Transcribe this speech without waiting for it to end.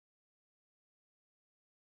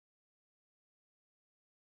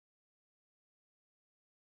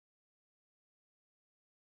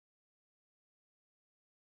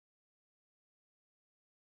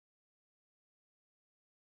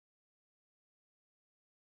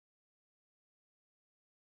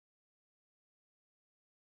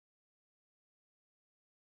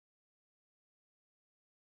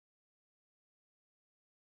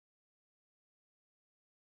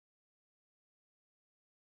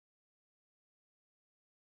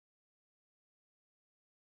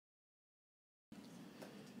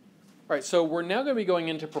All right, so we're now going to be going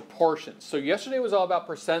into proportions. So yesterday was all about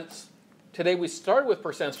percents. Today we started with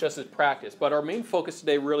percents just as practice, but our main focus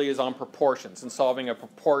today really is on proportions and solving a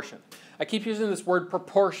proportion. I keep using this word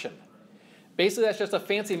proportion. Basically, that's just a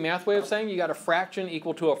fancy math way of saying you got a fraction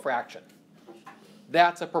equal to a fraction.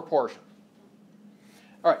 That's a proportion.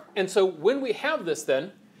 All right, and so when we have this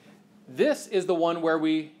then, this is the one where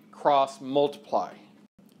we cross multiply.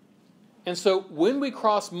 And so when we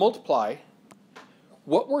cross multiply,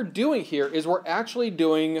 what we're doing here is we're actually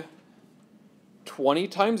doing 20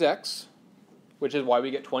 times x, which is why we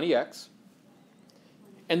get 20x.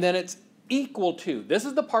 And then it's equal to. This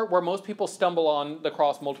is the part where most people stumble on the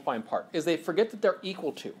cross multiplying part, is they forget that they're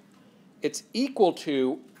equal to. It's equal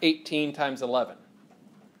to 18 times 11,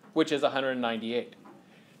 which is 198.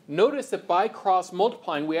 Notice that by cross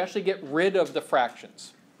multiplying, we actually get rid of the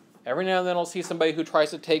fractions. Every now and then I'll see somebody who tries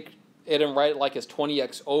to take it and write it like it's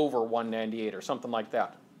 20x over 198 or something like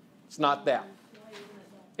that. It's not that.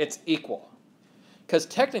 It's equal. Because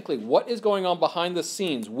technically, what is going on behind the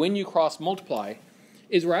scenes when you cross multiply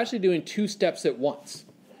is we're actually doing two steps at once.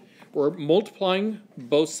 We're multiplying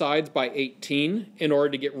both sides by 18 in order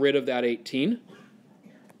to get rid of that 18.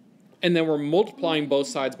 And then we're multiplying both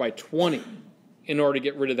sides by 20 in order to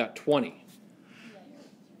get rid of that 20.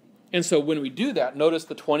 And so when we do that, notice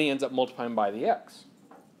the 20 ends up multiplying by the x.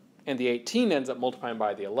 And the 18 ends up multiplying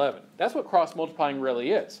by the 11. That's what cross multiplying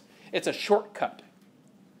really is. It's a shortcut.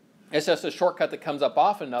 It's just a shortcut that comes up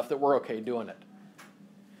often enough that we're okay doing it.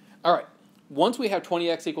 All right. Once we have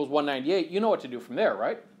 20x equals 198, you know what to do from there,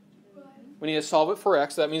 right? We need to solve it for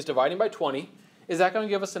x. That means dividing by 20. Is that going to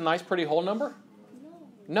give us a nice, pretty whole number?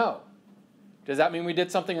 No. Does that mean we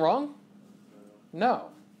did something wrong? No.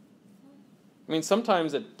 I mean,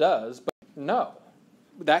 sometimes it does, but no.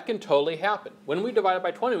 That can totally happen. When we divide it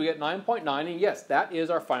by 20, we get 9.9, and yes, that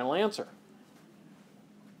is our final answer.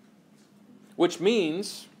 Which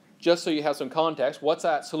means, just so you have some context, what's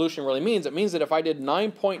that solution really means? It means that if I did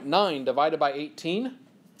 9.9 divided by 18,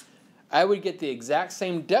 I would get the exact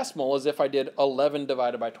same decimal as if I did 11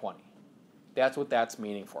 divided by 20. That's what that's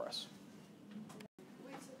meaning for us.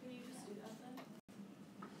 Wait, so can you just do that then?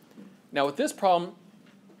 Now with this problem,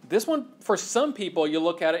 this one, for some people, you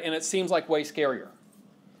look at it and it seems like way scarier.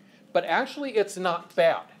 But actually, it's not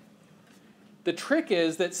bad. The trick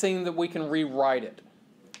is that saying that we can rewrite it.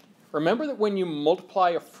 Remember that when you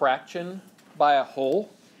multiply a fraction by a whole,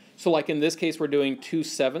 so like in this case, we're doing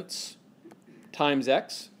 2/7 times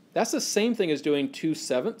x. That's the same thing as doing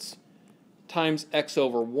 2/7 times x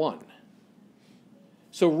over 1.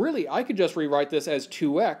 So really, I could just rewrite this as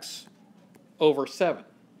 2x over 7.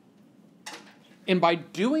 And by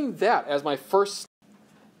doing that as my first step,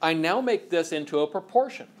 I now make this into a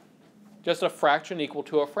proportion. Just a fraction equal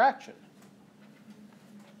to a fraction.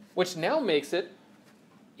 Which now makes it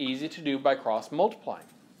easy to do by cross multiplying.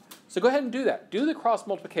 So go ahead and do that. Do the cross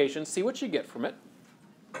multiplication, see what you get from it.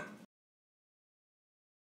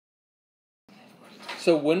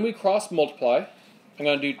 So when we cross multiply, I'm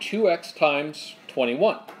going to do 2x times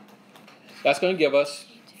 21. That's going to give us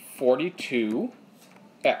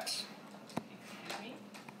 42x.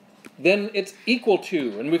 Then it's equal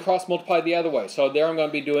to, and we cross multiply the other way. So there I'm going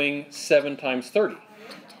to be doing 7 times 30,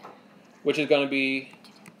 which is going to be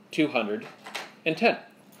 210.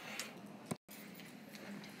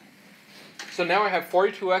 So now I have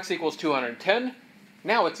 42x equals 210.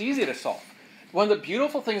 Now it's easy to solve. One of the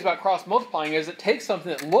beautiful things about cross multiplying is it takes something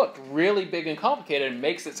that looked really big and complicated and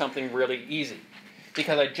makes it something really easy.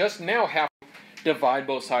 Because I just now have to divide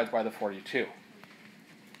both sides by the 42.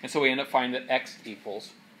 And so we end up finding that x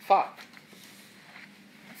equals 5.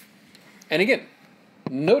 And again,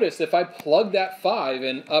 notice if I plug that 5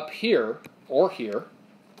 in up here or here,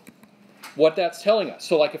 what that's telling us.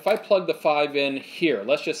 So like if I plug the 5 in here,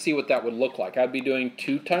 let's just see what that would look like. I'd be doing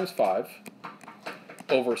 2 times 5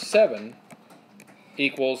 over 7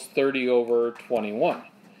 equals 30 over 21.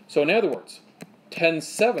 So in other words,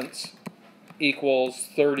 10/7 equals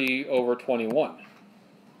 30 over 21.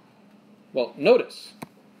 Well, notice,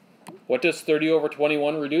 what does 30 over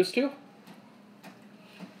 21 reduce to?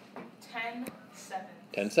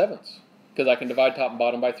 10/7. Because I can divide top and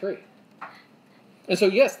bottom by 3. And so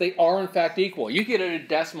yes, they are in fact equal. You get a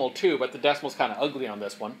decimal too, but the decimal's kind of ugly on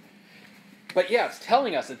this one. But yeah, it's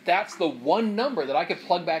telling us that that's the one number that I could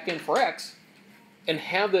plug back in for x and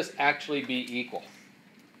have this actually be equal.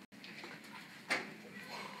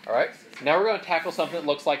 All right, now we're going to tackle something that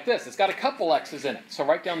looks like this. It's got a couple x's in it, so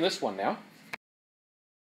write down this one now.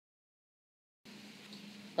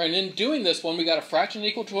 All right, and in doing this one, we got a fraction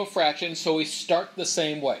equal to a fraction, so we start the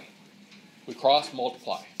same way. We cross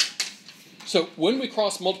multiply. So when we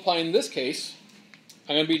cross multiply in this case,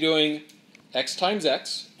 I'm going to be doing x times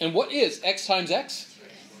x. And what is x times x?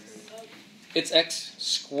 It's x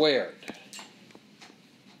squared.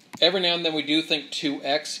 Every now and then we do think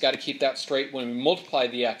 2x. Got to keep that straight. When we multiply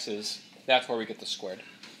the x's, that's where we get the squared.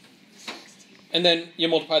 And then you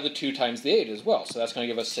multiply the 2 times the 8 as well. So that's going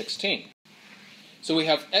to give us 16. So we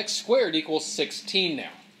have x squared equals 16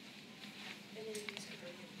 now.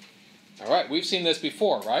 All right, we've seen this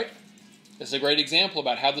before, right? This is a great example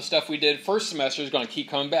about how the stuff we did first semester is going to keep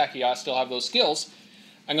coming back. You got to still have those skills.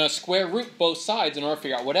 I'm going to square root both sides in order to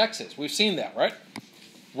figure out what x is. We've seen that, right?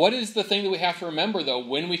 What is the thing that we have to remember, though,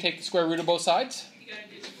 when we take the square root of both sides?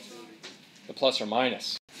 The plus or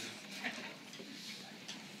minus.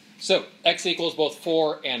 So, x equals both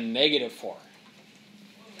 4 and negative 4.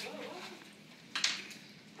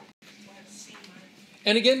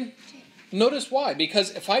 And again, notice why.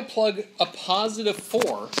 Because if I plug a positive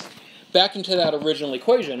 4 back into that original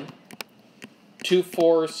equation, 2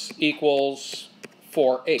 fourths equals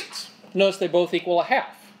 4 eighths. Notice they both equal a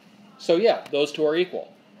half. So yeah, those two are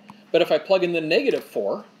equal. But if I plug in the negative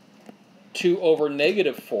 4, 2 over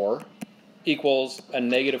negative 4 equals a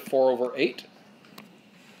negative 4 over 8.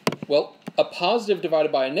 Well, a positive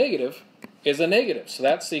divided by a negative is a negative. So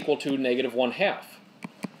that's equal to negative 1/2.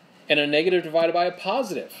 And a negative divided by a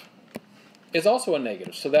positive is also a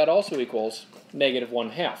negative. So that also equals negative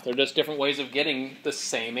 1/2. They're just different ways of getting the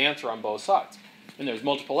same answer on both sides. And there's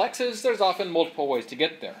multiple x's. There's often multiple ways to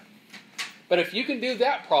get there. But if you can do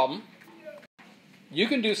that problem, you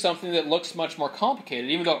can do something that looks much more complicated,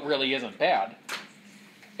 even though it really isn't bad.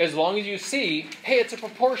 As long as you see, hey, it's a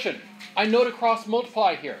proportion. I know to cross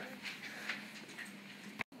multiply here.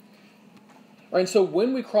 All right, so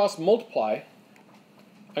when we cross multiply,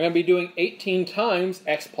 I'm going to be doing 18 times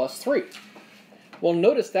x plus 3. Well,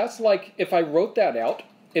 notice that's like, if I wrote that out,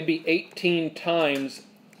 it'd be 18 times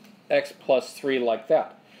x plus 3 like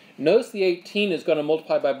that. Notice the 18 is going to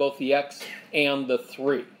multiply by both the x and the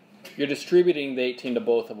 3. You're distributing the 18 to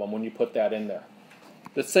both of them when you put that in there.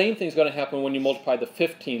 The same thing is going to happen when you multiply the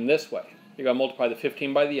 15 this way. You're going to multiply the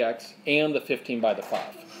 15 by the x and the 15 by the 5.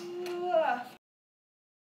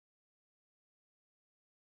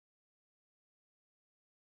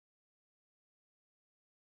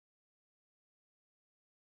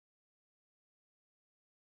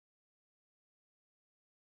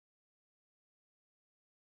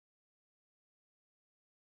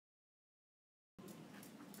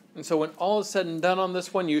 And so when all is said and done on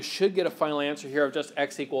this one, you should get a final answer here of just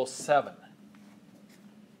x equals 7.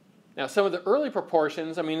 Now, some of the early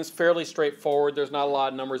proportions, I mean, it's fairly straightforward. There's not a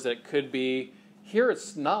lot of numbers that it could be. Here,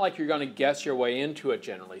 it's not like you're going to guess your way into it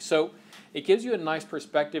generally. So it gives you a nice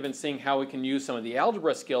perspective in seeing how we can use some of the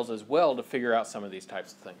algebra skills as well to figure out some of these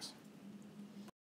types of things.